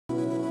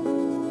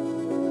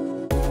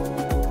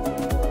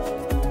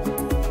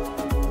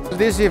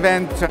this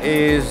event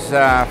is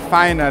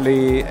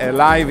finally a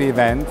live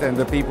event, and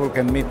the people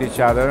can meet each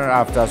other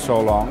after so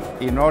long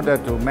in order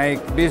to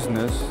make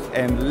business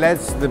and let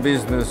the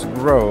business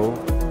grow.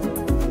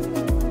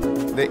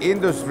 The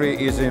industry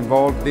is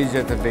involved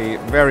digitally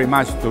very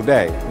much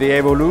today. The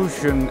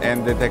evolution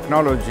and the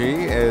technology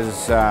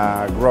is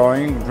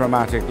growing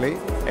dramatically,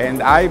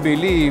 and I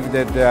believe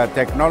that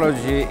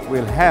technology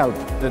will help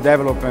the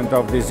development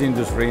of this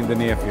industry in the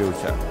near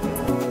future.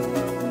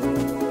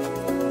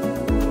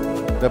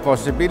 The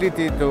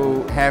possibility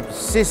to have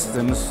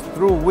systems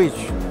through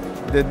which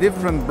the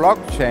different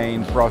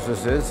blockchain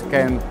processes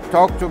can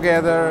talk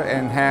together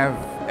and have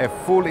a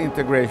full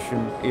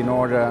integration in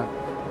order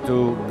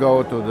to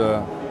go to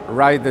the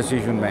right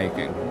decision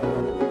making.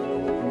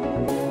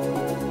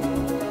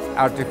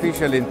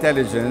 Artificial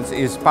intelligence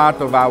is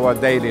part of our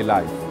daily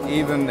life.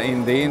 Even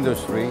in the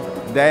industry,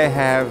 they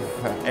have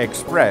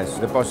expressed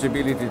the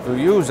possibility to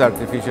use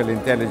artificial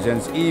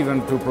intelligence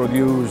even to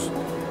produce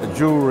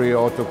jewelry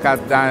or to cut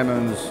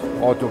diamonds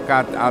or to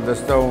cut other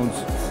stones,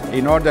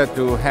 in order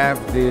to have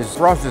these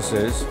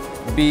processes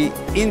be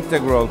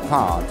integral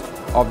part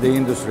of the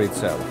industry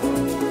itself.